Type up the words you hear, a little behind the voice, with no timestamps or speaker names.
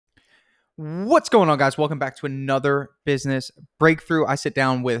What's going on, guys? Welcome back to another business breakthrough. I sit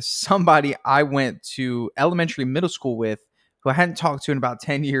down with somebody I went to elementary, middle school with, who I hadn't talked to in about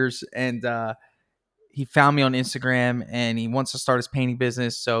 10 years. And he found me on Instagram and he wants to start his painting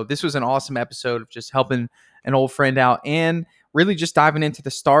business. So this was an awesome episode of just helping an old friend out and really just diving into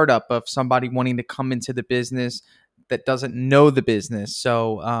the startup of somebody wanting to come into the business that doesn't know the business.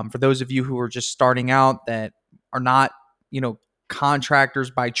 So for those of you who are just starting out that are not,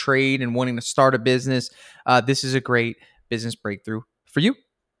 contractors by trade and wanting to start a business, this is a great business breakthrough for you.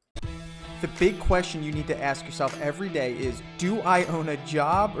 The big question you need to ask yourself every day is, do I own a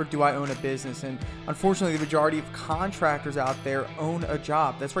job or do I own a business? And unfortunately, the majority of contractors out there own a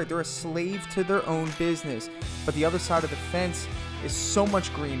job. That's right, they're a slave to their own business. But the other side of the fence is so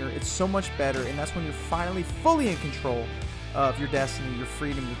much greener, it's so much better, and that's when you're finally fully in control of your destiny, your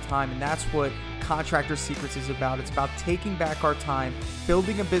freedom, your time. And that's what Contractor Secrets is about. It's about taking back our time,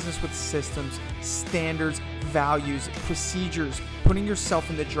 building a business with systems, standards, values, procedures, putting yourself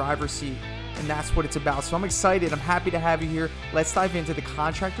in the driver's seat. And that's what it's about. So I'm excited. I'm happy to have you here. Let's dive into the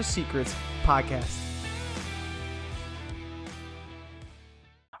Contractor Secrets podcast.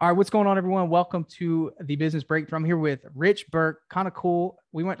 All right, what's going on, everyone? Welcome to the Business Breakthrough. I'm here with Rich Burke. Kind of cool.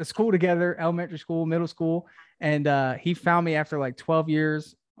 We went to school together, elementary school, middle school, and he found me after like 12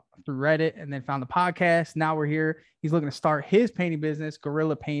 years through Reddit, and then found the podcast. Now we're here. He's looking to start his painting business,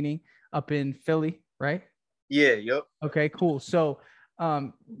 Gorilla Painting, up in Philly, right? Yeah. Yep. Okay, cool. So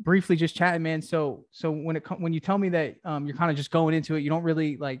briefly just chatting, man. So when you tell me that you're kind of just going into it, you don't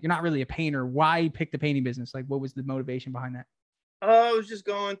really you're not really a painter. Why you picked the painting business? Like, what was the motivation behind that? I was just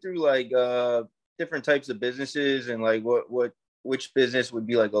going through different types of businesses and which business would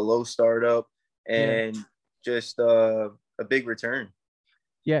be like a low startup and just a big return.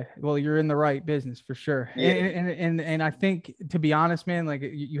 Yeah, well, you're in the right business for sure. Yeah. And I think, to be honest, man, like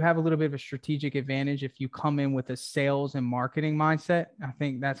you have a little bit of a strategic advantage if you come in with a sales and marketing mindset. I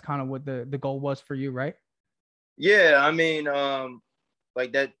think that's kind of what the goal was for you, right? Yeah, I mean,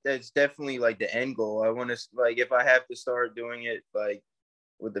 that's definitely like the end goal. I want to if I have to start doing it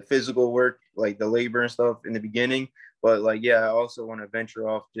with the physical work, like the labor and stuff in the beginning, but I also want to venture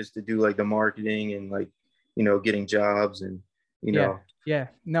off just to do like the marketing and getting jobs and Yeah.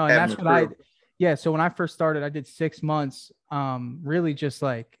 No, and that's what so when I first started, I did 6 months, really just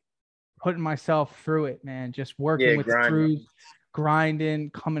like putting myself through it, man, just working with the crews,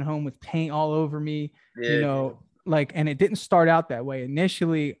 grinding, coming home with paint all over me, and it didn't start out that way.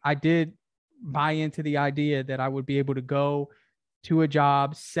 Initially, I did buy into the idea that I would be able to go to a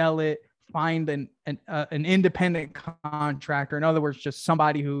job, sell it, find an independent contractor. In other words, just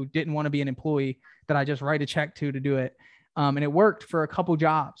somebody who didn't want to be an employee that I just write a check to do it. And it worked for a couple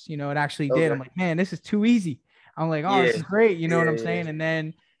jobs, it actually did. I'm like, man, this is too easy. I'm like, this is great. You know what I'm saying?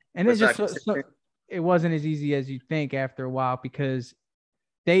 And it's just, it wasn't as easy as you think after a while, because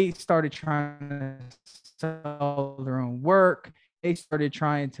they started trying to sell their own work. They started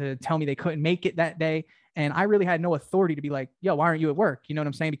trying to tell me they couldn't make it that day. And I really had no authority to be like, yo, why aren't you at work? You know what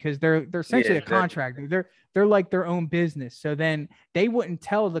I'm saying? Because they're essentially a contractor. They're like their own business. So then they wouldn't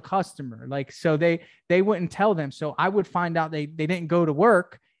tell the customer, so they wouldn't tell them. So I would find out they didn't go to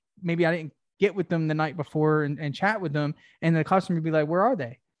work. Maybe I didn't get with them the night before and chat with them. And the customer would be like, where are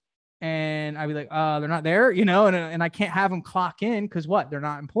they? And I'd be like, they're not there, and I can't have them clock in because they're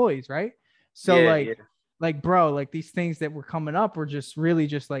not employees. Right. So bro, these things that were coming up were just really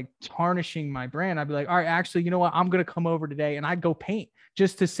just like tarnishing my brand. I'd be like, all right, actually, you know what? I'm going to come over today, and I'd go paint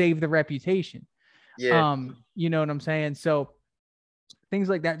just to save the reputation. Yeah. You know what I'm saying? So things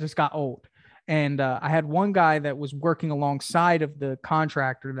like that just got old. And I had one guy that was working alongside of the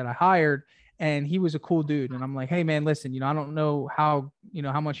contractor that I hired, and he was a cool dude. And I'm like, hey man, listen, I don't know how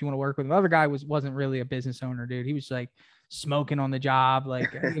much you want to work with. The other guy wasn't really a business owner, dude. He was like smoking on the job,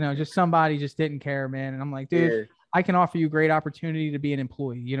 just somebody just didn't care, man. And I'm like, dude, I can offer you a great opportunity to be an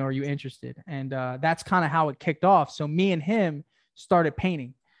employee. Are you interested? And that's kind of how it kicked off. So me and him started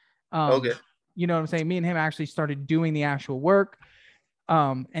painting. Okay. You know what I'm saying? Me and him actually started doing the actual work.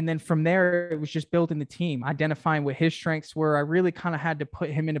 And then from there, it was just building the team, identifying what his strengths were. I really kind of had to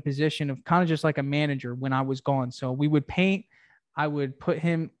put him in a position of kind of just like a manager when I was gone. So we would paint. I would put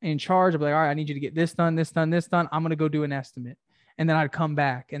him in charge. I'd be like, all right, I need you to get this done, this done, this done. I'm going to go do an estimate. And then I'd come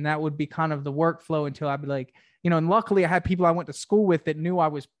back, and that would be kind of the workflow until I'd be like, and luckily I had people I went to school with that knew I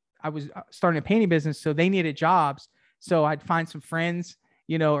was starting a painting business. So they needed jobs. So I'd find some friends,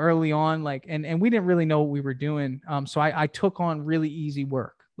 early on, and we didn't really know what we were doing. So I took on really easy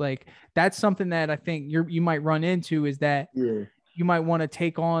work. That's something that I think you might run into, is that you might want to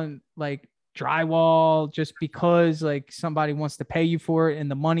take on drywall just because like somebody wants to pay you for it and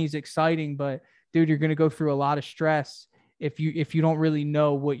the money's exciting. But dude, you're going to go through a lot of stress if you don't really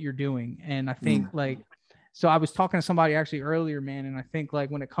know what you're doing. And I think like, so I was talking to somebody actually earlier, man. And I think like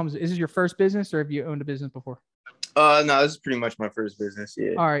when it comes, is this your first business or have you owned a business before? No, this is pretty much my first business.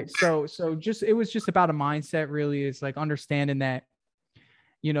 Yeah. All right. So just, it was just about a mindset really. It's like understanding that,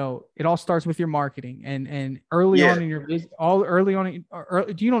 you know, it all starts with your marketing and early on in your business,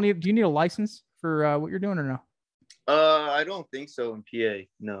 do you need a license for what you're doing or no? I don't think so in PA.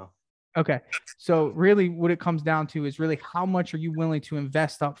 No. Okay. So really what it comes down to is really how much are you willing to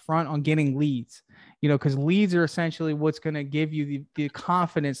invest up front on getting leads, you know, because leads are essentially what's going to give you the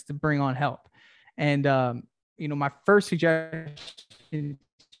confidence to bring on help. And, you know, my first suggestion to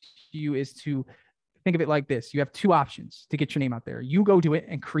you is to think of it like this. You have two options to get your name out there. You go do it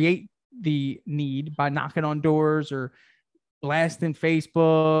and create the need by knocking on doors or blasting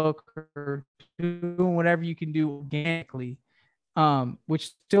Facebook or doing whatever you can do organically,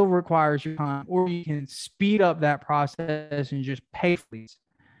 which still requires your time, or you can speed up that process and just pay for leads.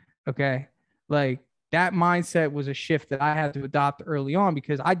 Okay. Like that mindset was a shift that I had to adopt early on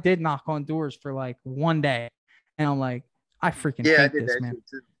because I did knock on doors for like one day. And I'm like, I freaking hate this, man.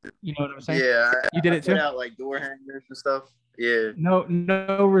 You know what I'm saying? Yeah. You did it too? Put out like door hangers and stuff. Yeah. No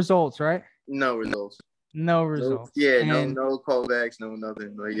results, right? No results. No results. No callbacks, no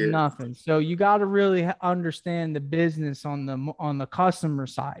nothing. Like nothing. So you got to really understand the business on the customer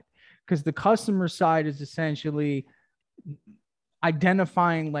side, because the customer side is essentially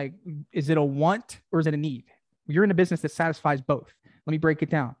identifying like, is it a want or is it a need? You're in a business that satisfies both. Let me break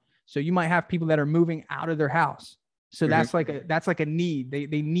it down. So you might have people that are moving out of their house. So that's like a need.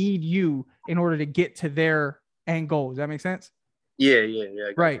 They need you in order to get to their end goal. Does that make sense? Yeah.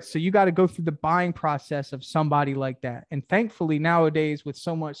 Right. So you got to go through the buying process of somebody like that. And thankfully nowadays with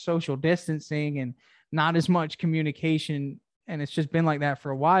so much social distancing and not as much communication, and it's just been like that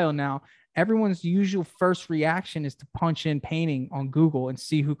for a while now, everyone's usual first reaction is to punch in painting on Google and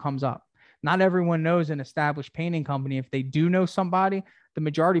see who comes up. Not everyone knows an established painting company. If they do know somebody, the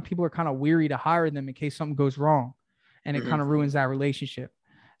majority of people are kind of weary to hire them in case something goes wrong, and it kind of ruins that relationship.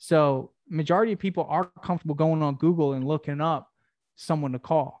 So majority of people are comfortable going on Google and looking up someone to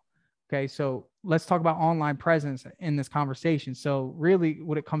call. Okay. So let's talk about online presence in this conversation. So really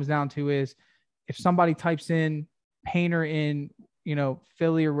what it comes down to is if somebody types in painter in, you know,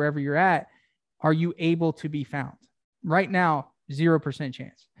 Philly or wherever you're at, are you able to be found? Right now, 0%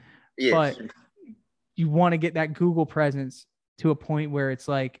 chance. Yes. But you want to get that Google presence to a point where it's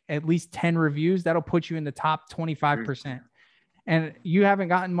like at least 10 reviews. That'll put you in the top 25%. And you haven't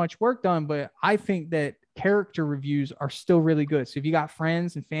gotten much work done, but I think that character reviews are still really good. So if you got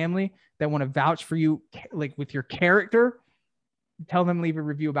friends and family that want to vouch for you, like with your character, tell them, leave a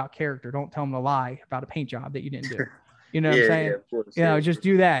review about character. Don't tell them to lie about a paint job that you didn't do. You know what I'm saying? Yeah, of course, you know, just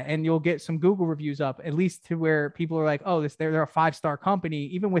do that and you'll get some Google reviews up, at least to where people are like, oh, they're a 5-star company.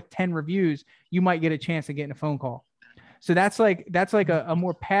 Even with 10 reviews, you might get a chance of getting a phone call. So that's like a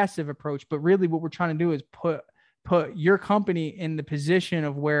more passive approach. But really what we're trying to do is put your company in the position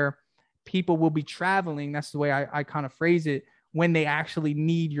of where people will be traveling. That's the way I kind of phrase it, when they actually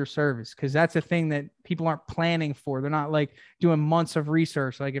need your service. Cause that's a thing that people aren't planning for. They're not like doing months of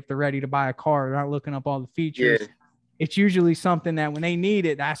research. Like if they're ready to buy a car, they're not looking up all the features. Yeah. It's usually something that when they need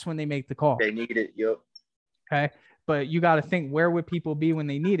it, that's when they make the call. They need it. Yep. Okay. But you got to think, where would people be when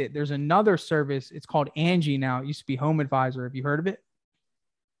they need it? There's another service. It's called Angie now. It used to be Home Advisor. Have you heard of it?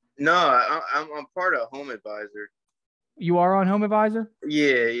 No, I'm part of Home Advisor. You are on Home Advisor?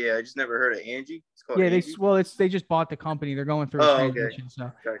 Yeah. I just never heard of Angie. It's called Angie? They just bought the company. They're going through a transition.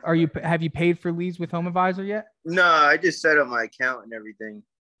 Okay. So have you paid for leads with Home Advisor yet? No, I just set up my account and everything.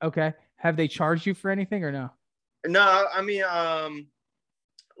 Okay. Have they charged you for anything or no? No, I mean,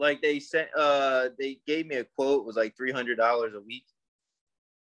 like they gave me a quote. It was like $300 a week.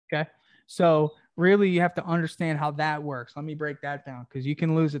 Okay. So really you have to understand how that works. Let me break that down, because you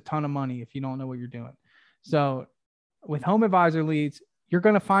can lose a ton of money if you don't know what you're doing. So with Home Advisor leads, you're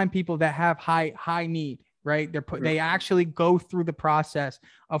going to find people that have high need, right? They actually go through the process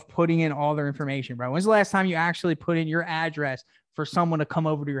of putting in all their information, bro. When's the last time you actually put in your address for someone to come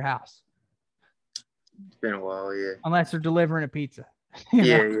over to your house? It's been a while, yeah. Unless they're delivering a pizza.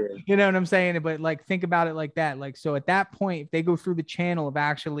 Yeah. You know what I'm saying? But like, think about it like that. Like, so at that point, if they go through the channel of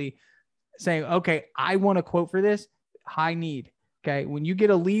actually saying, okay, I want a quote for this, high need. Okay. When you get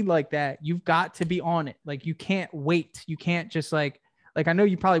a lead like that, you've got to be on it. Like, you can't wait. You can't just like I know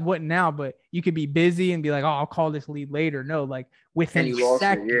you probably wouldn't now, but you could be busy and be like, oh, I'll call this lead later. No, like within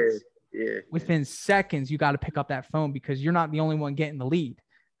seconds, within seconds, you got to pick up that phone, because you're not the only one getting the lead.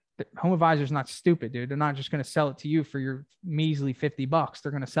 Home Advisor is not stupid, dude. They're not just going to sell it to you for your measly $50.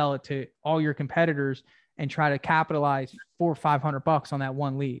 They're going to sell it to all your competitors and try to capitalize $400 or $500 on that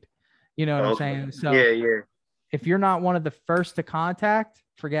one lead. You know what I'm saying? So yeah. If you're not one of the first to contact,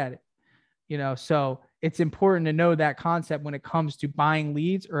 forget it. You know, so it's important to know that concept when it comes to buying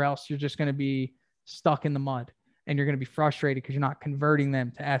leads, or else you're just going to be stuck in the mud and you're going to be frustrated because you're not converting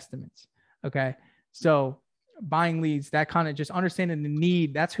them to estimates. Okay. So buying leads, that kind of just understanding the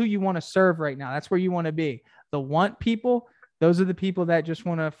need, that's who you want to serve right now. That's where you want to be. The want people, those are the people that just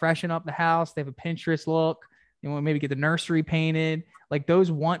want to freshen up the house. They have a Pinterest look. You want to maybe get the nursery painted. Like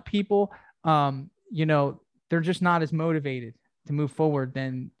those want people, you know, they're just not as motivated to move forward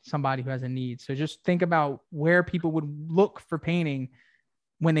than somebody who has a need. So just think about where people would look for painting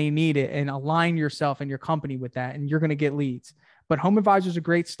when they need it and align yourself and your company with that. And you're going to get leads. But Home Advisor is a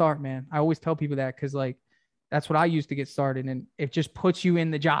great start, man. I always tell people that because like, that's what I used to get started. And it just puts you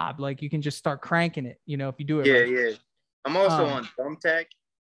in the job. Like you can just start cranking it, you know, if you do it. Yeah. Right. Yeah. I'm also on Thumbtack.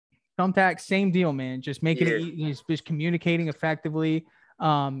 Thumbtack, same deal, man. Just making it easy, just communicating effectively.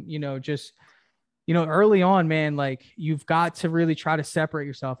 You know, just, you know, early on, man, like you've got to really try to separate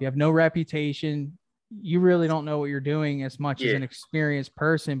yourself. You have no reputation. You really don't know what you're doing as much as an experienced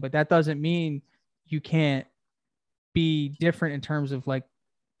person, but that doesn't mean you can't be different in terms of like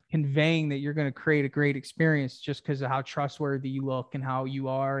conveying that you're going to create a great experience just because of how trustworthy you look and how you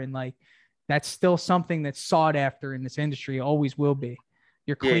are. And like, that's still something that's sought after in this industry. It always will be.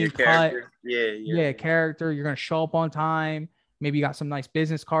 You're clean cut. Character. You're going to show up on time. Maybe you got some nice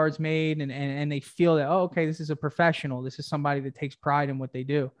business cards made and they feel that, oh, okay, this is a professional. This is somebody that takes pride in what they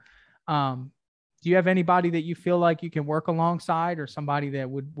do. Do you have anybody that you feel like you can work alongside or somebody that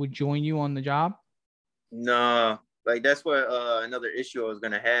would join you on the job? No, like that's what another issue I was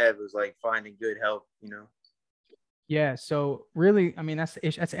going to have was like finding good help, you know? Yeah. So really, I mean, that's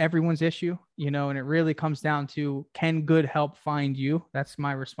everyone's issue, you know, and it really comes down to, can good help find you? That's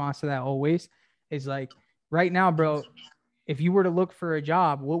my response to that always is like right now, bro, if you were to look for a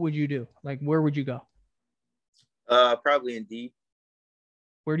job, what would you do? Like, where would you go? Probably Indeed.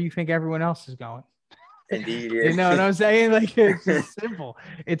 Where do you think everyone else is going? Indeed. Yeah. You know what I'm saying? Like, it's just simple.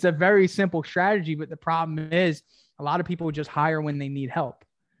 It's a very simple strategy, but the problem is a lot of people just hire when they need help.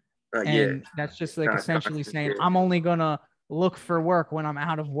 And that's just like essentially saying, I'm only going to look for work when I'm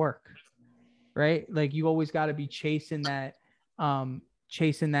out of work. Right. Like you always got to be chasing that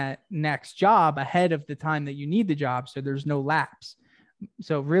next job ahead of the time that you need the job. So there's no lapse.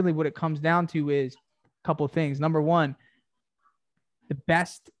 So really what it comes down to is a couple of things. Number one, the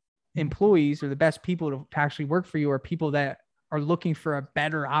best employees or the best people to actually work for you are people that are looking for a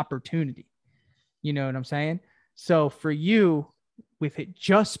better opportunity. You know what I'm saying? So for you, with it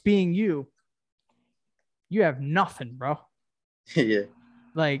just being you have nothing, bro. Yeah.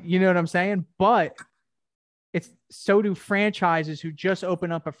 Like, you know what I'm saying? But it's so do franchises who just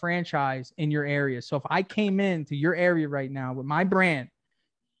open up a franchise in your area. So if I came into your area right now with my brand,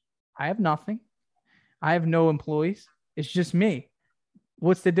 I have nothing. I have no employees. It's just me.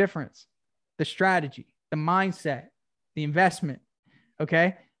 What's the difference? The strategy, the mindset, the investment.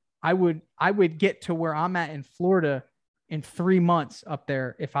 Okay. I would get to where I'm at in Florida in 3 months up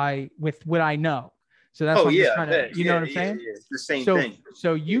there with what I know. So that's what I'm just trying to, you know what I'm saying? Yeah. It's the same thing.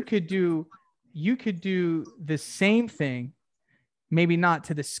 So you could do the same thing, maybe not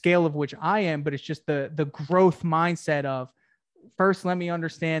to the scale of which I am, but it's just the growth mindset of first, let me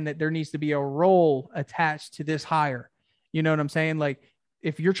understand that there needs to be a role attached to this hire. You know what I'm saying? Like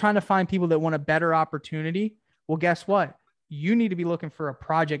if you're trying to find people that want a better opportunity, well, guess what? You need to be looking for a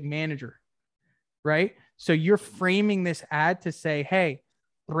project manager, right? So you're framing this ad to say, hey,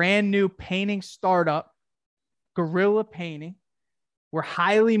 brand new painting startup, Guerrilla Painting. We're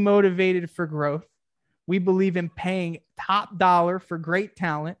highly motivated for growth. We believe in paying top dollar for great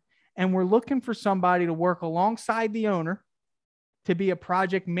talent. And we're looking for somebody to work alongside the owner to be a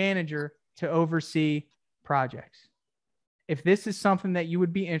project manager to oversee projects. If this is something that you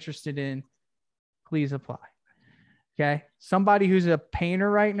would be interested in, please apply. Okay. Somebody who's a painter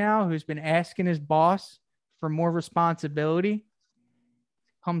right now, who's been asking his boss for more responsibility,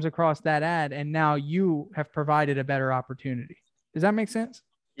 comes across that ad, and now you have provided a better opportunity. Does that make sense?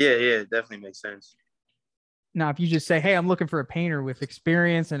 Yeah, it definitely makes sense. Now, if you just say, hey, I'm looking for a painter with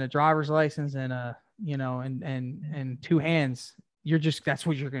experience and a driver's license and and two hands, that's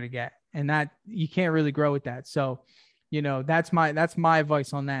what you're going to get. And that you can't really grow with that. So, that's my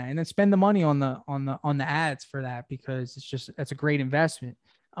advice on that. And then spend the money on the ads for that, because that's a great investment.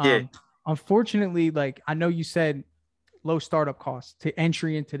 Unfortunately, like I know you said low startup costs to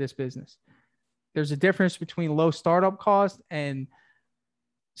entry into this business. There's a difference between low startup cost and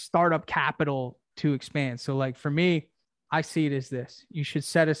startup capital to expand. So like for me, I see it as this: you should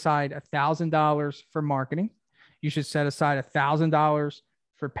set aside $1,000 for marketing. You should set aside $1,000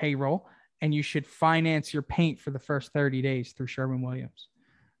 for payroll, and you should finance your paint for the first 30 days through Sherwin-Williams.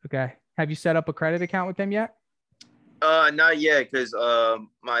 Okay. Have you set up a credit account with them yet? Not yet, because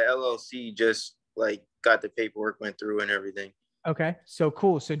my LLC just like got the paperwork went through and everything. Okay. So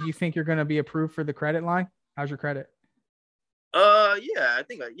cool. So do you think you're going to be approved for the credit line? How's your credit? Yeah, I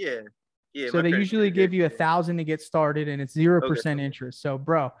think yeah. Yeah. So they usually give you $1,000 to get started, and it's 0% interest. So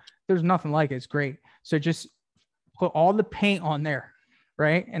bro, there's nothing like it. It's great. So just put all the paint on there,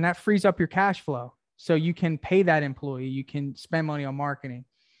 right? And that frees up your cash flow. So you can pay that employee, you can spend money on marketing.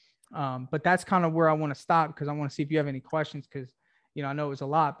 But that's kind of where I want to stop, because I want to see if you have any questions, because, you know, I know it was a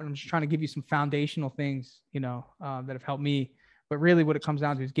lot, but I'm just trying to give you some foundational things, you know, that have helped me. But really what it comes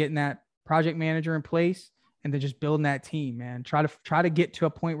down to is getting that project manager in place, and then just building that team, man. Try to get to a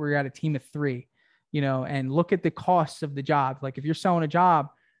point where you're at a team of 3, you know, and look at the costs of the job. Like if you're selling a job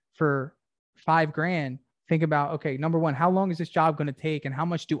for $5,000, think about, okay, number one, how long is this job going to take? And how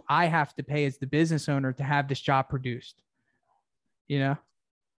much do I have to pay as the business owner to have this job produced? You know?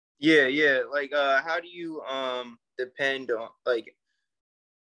 Yeah. Like, how do you, depend on, like,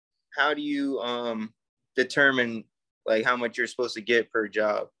 how do you, determine like how much you're supposed to get per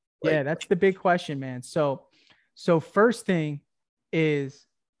job? Like, yeah, that's the big question, man. So first thing is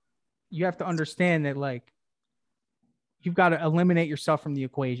you have to understand that, like, you've got to eliminate yourself from the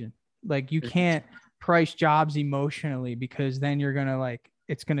equation. Like you can't price jobs emotionally, because then you're going to like,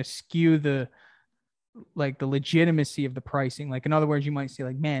 it's going to skew the legitimacy of the pricing. Like, in other words, you might say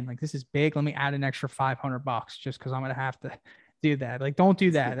like, man, like this is big. Let me add an extra $500 just because I'm going to have to do that. Like, don't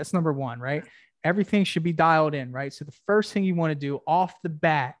do that. That's number one, right? Everything should be dialed in, right? So the first thing you want to do off the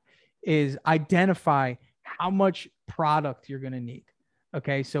bat is identify how much product you're going to need.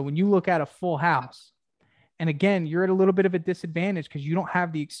 Okay. So when you look at a full house, and again, you're at a little bit of a disadvantage because you don't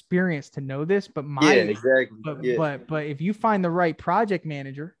have the experience to know this, but but if you find the right project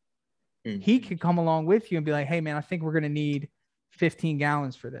manager, he could come along with you and be like, hey man, I think we're going to need 15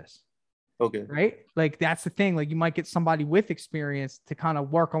 gallons for this. Okay. Right. Like that's the thing. Like you might get somebody with experience to kind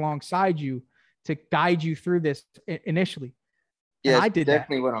of work alongside you to guide you through this initially. Yeah, I did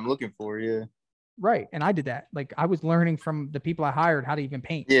definitely what I'm looking for. Yeah. Right. And I did that. like I was learning from the people I hired how to even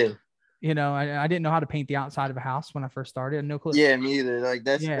paint. Yeah. You know, I didn't know how to paint the outside of a house when I first started. I had no clue. Yeah, me either. Like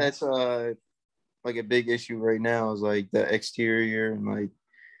that's like a big issue right now is like the exterior and like,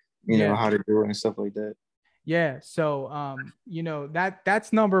 you know, how to do it and stuff like that. Yeah. So, you know,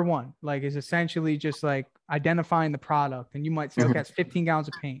 that's number one, like is essentially just like identifying the product. And you might say, okay, it's 15 gallons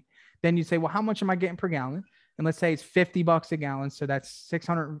of paint. Then you say, well, how much am I getting per gallon? And let's say it's $50 a gallon. So that's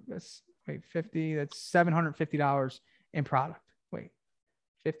 50, that's $750 in product. Wait,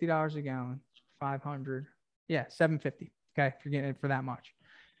 $50 a gallon, 500. Yeah. 750. Okay. If you're getting it for that much.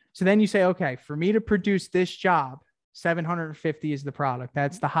 So then you say, okay, for me to produce this job, 750 is the product.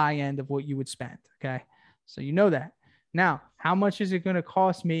 That's the high end of what you would spend. Okay. So you know that. Now, how much is it going to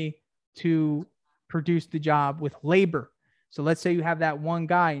cost me to produce the job with labor? So let's say you have that one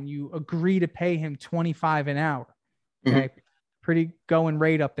guy and you agree to pay him $25 an hour. Okay. Pretty going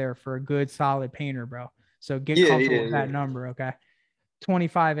rate up there for a good solid painter, bro. So get comfortable with that number. Okay.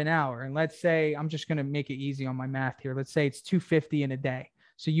 25 an hour. And let's say, I'm just going to make it easy on my math here. Let's say it's 250 in a day.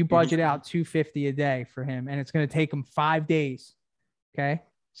 So you budget out 250 a day for him, and it's going to take him 5 days. Okay.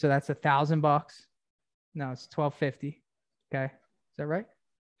 So that's $1,000. No, it's 1,250. Okay. Is that right?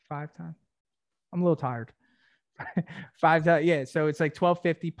 5 times. I'm a little tired. 5 times. Yeah. So it's like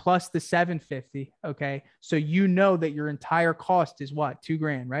 1,250 plus the 750. Okay. So you know that your entire cost is what?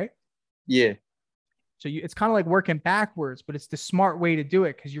 $2,000, right? Yeah. So it's kind of like working backwards, but it's the smart way to do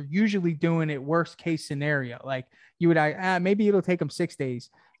it, because you're usually doing it worst case scenario. Like you would, maybe it'll take them 6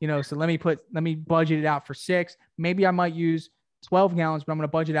 days, you know, so let me budget it out for 6. Maybe I might use 12 gallons, but I'm going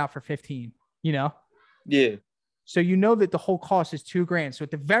to budget out for 15, you know? Yeah. So you know that the whole cost is $2,000. So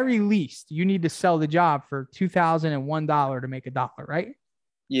at the very least, you need to sell the job for $2,001 to make $1, right?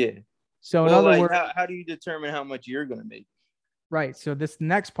 Yeah. So in other words, how do you determine how much you're going to make? Right. So this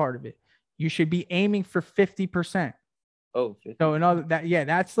next part of it. You should be aiming for 50%. Oh, 50. So another that, yeah,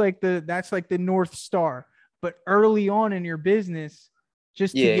 that's like the North Star. But early on in your business,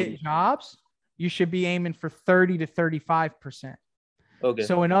 just to get jobs, you should be aiming for 30 to 35%. Okay.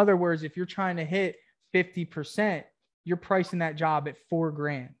 So in other words, if you're trying to hit 50%, you're pricing that job at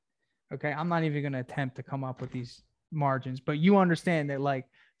 $4,000. Okay. I'm not even going to attempt to come up with these margins, but you understand that like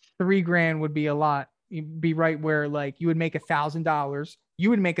 $3,000 would be a lot. You'd be right where like you would make $1,000. You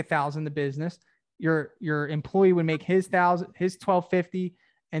would make $1,000 the business. Your employee would make his 1,250,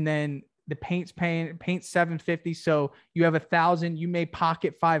 and then the paint's $750. So you have $1,000, you may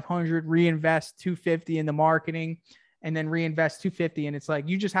pocket 500, reinvest 250 in the marketing, and then reinvest 250. And it's like,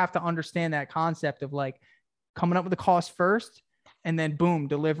 you just have to understand that concept of like coming up with the cost first, and then boom,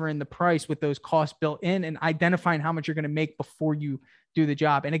 delivering the price with those costs built in, and identifying how much you're going to make before you do the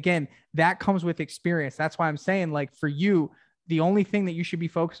job. And again, that comes with experience. That's why I'm saying, like, for you, the only thing that you should be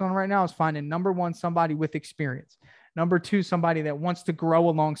focused on right now is finding, number one, somebody with experience. Number two, somebody that wants to grow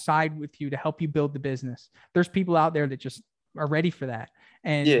alongside with you to help you build the business. There's people out there that just are ready for that.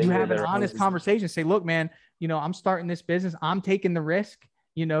 And you have an honest conversation. Say, look, man, you know, I'm starting this business. I'm taking the risk,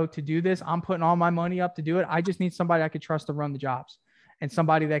 you know, to do this. I'm putting all my money up to do it. I just need somebody I could trust to run the jobs, and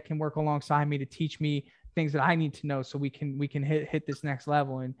somebody that can work alongside me to teach me things that I need to know so we can hit this next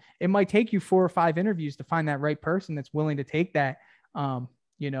level. And it might take you 4 or 5 interviews to find that right person that's willing to take that,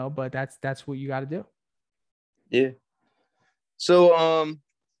 you know, but that's what you got to do. Yeah. So,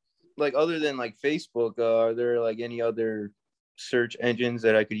 like, other than like Facebook, are there like any other search engines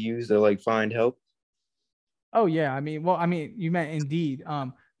that I could use to like find help? Oh yeah. I mean, you meant Indeed.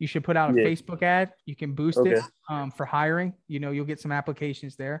 You should put out a Facebook ad. You can boost it for hiring. You know, you'll get some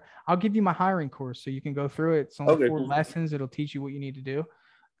applications there. I'll give you my hiring course so you can go through it. It's only 4 lessons. It'll teach you what you need to do.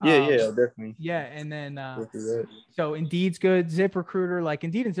 Definitely. Yeah. And then, so Indeed's good. ZipRecruiter, like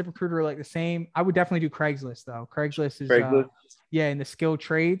Indeed and ZipRecruiter are like the same. I would definitely do Craigslist though. Craigslist is, in the skilled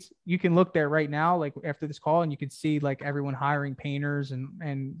trades. You can look there right now, like after this call, and you can see like everyone hiring painters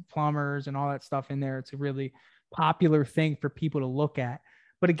and plumbers and all that stuff in there. It's a really popular thing for people to look at.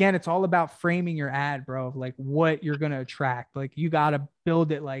 But again, it's all about framing your ad, bro, of like what you're going to attract. Like you got to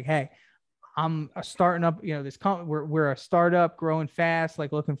build it like, hey, I'm a starting up, you know, we're a startup growing fast,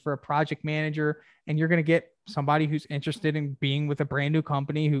 like looking for a project manager, and you're going to get somebody who's interested in being with a brand new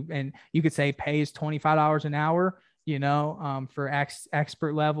company and you could say pays $25 an hour, you know, for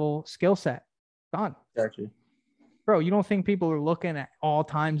expert level skill set. Done. Gotcha. Bro, you don't think people are looking at all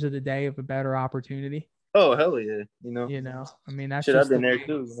times of the day of a better opportunity? Oh, hell yeah. You know, I mean, that's I've been there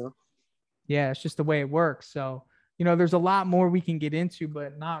too, you know? Yeah. It's just the way it works. So, you know, there's a lot more we can get into,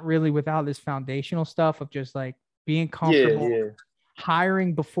 but not really without this foundational stuff of just like being comfortable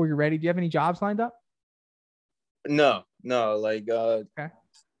hiring before you're ready. Do you have any jobs lined up? No, like, okay.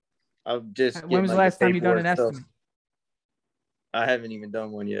 I've just, when was the last time you done an estimate? I haven't even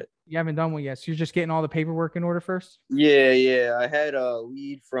done one yet. You haven't done one yet. So you're just getting all the paperwork in order first? Yeah. I had a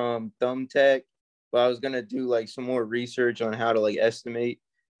lead from Thumbtack, but I was going to do like some more research on how to like estimate.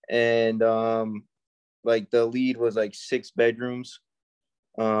 And like the lead was like 6 bedrooms,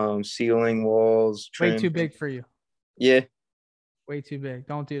 ceiling, walls, trim. Way too big for you. Yeah. Way too big.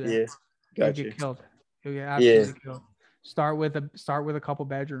 Don't do that. Yeah. Gotcha. You'll get killed. You'll get absolutely killed. Start with a couple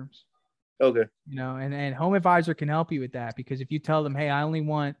bedrooms. Okay. You know, and Home Advisor can help you with that, because if you tell them, hey, I only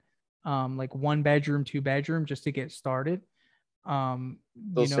want like 1 bedroom, 2 bedroom just to get started.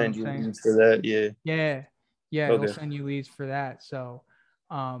 They'll send you leads for that. Yeah. Okay. They'll send you leads for that. So,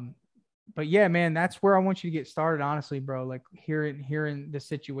 but yeah, man, that's where I want you to get started. Honestly, bro, like hearing the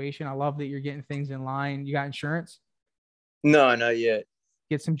situation. I love that you're getting things in line. You got insurance? No, not yet.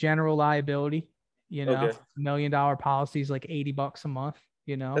 Get some general liability, you know, $1 million policies, like $80 a month,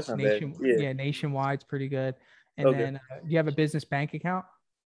 you know, that's not bad. Yeah. Nationwide's pretty good. And then do you have a business bank account?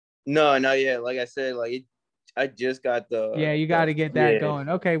 No, not yet. Like I said, like I just got the. Yeah, you got to get that going.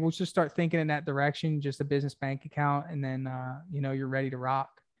 Okay, we'll just start thinking in that direction, just a business bank account, and then you know, you're ready to rock.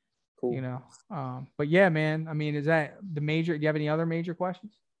 Cool. You know, but yeah, man. I mean, is that the major? Do you have any other major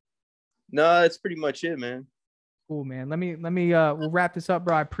questions? No, that's pretty much it, man. Cool, man. Let me. We'll wrap this up,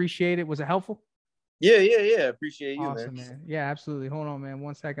 bro. I appreciate it. Was it helpful? Yeah. Appreciate you, awesome, man. Yeah, absolutely. Hold on, man.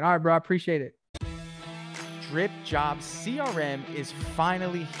 1 second. All right, bro. I appreciate it. Drip Jobs CRM is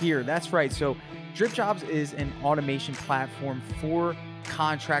finally here. That's right. So Drip Jobs is an automation platform for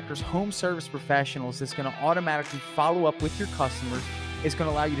contractors, home service professionals that's going to automatically follow up with your customers. It's going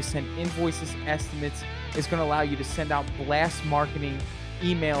to allow you to send invoices, estimates. It's going to allow you to send out blast marketing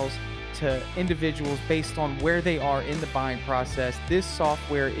emails to individuals based on where they are in the buying process. This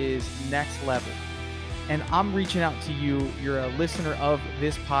software is next level. And I'm reaching out to you. You're a listener of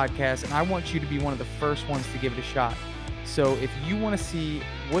this podcast, and I want you to be one of the first ones to give it a shot. So if you want to see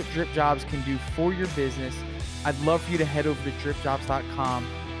what Drip Jobs can do for your business, I'd love for you to head over to dripjobs.com,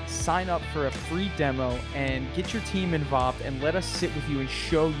 sign up for a free demo, and get your team involved, and let us sit with you and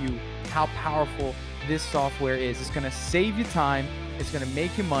show you how powerful this software is. It's going to save you time. It's going to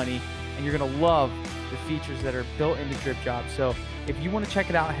make you money, and you're going to love the features that are built into Drip Jobs. So if you want to check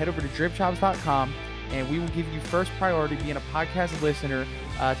it out, head over to dripjobs.com. and we will give you first priority being a podcast listener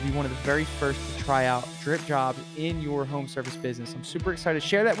to be one of the very first to try out Drip Jobs in your home service business. I'm super excited to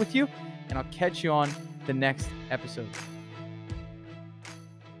share that with you, and I'll catch you on the next episode.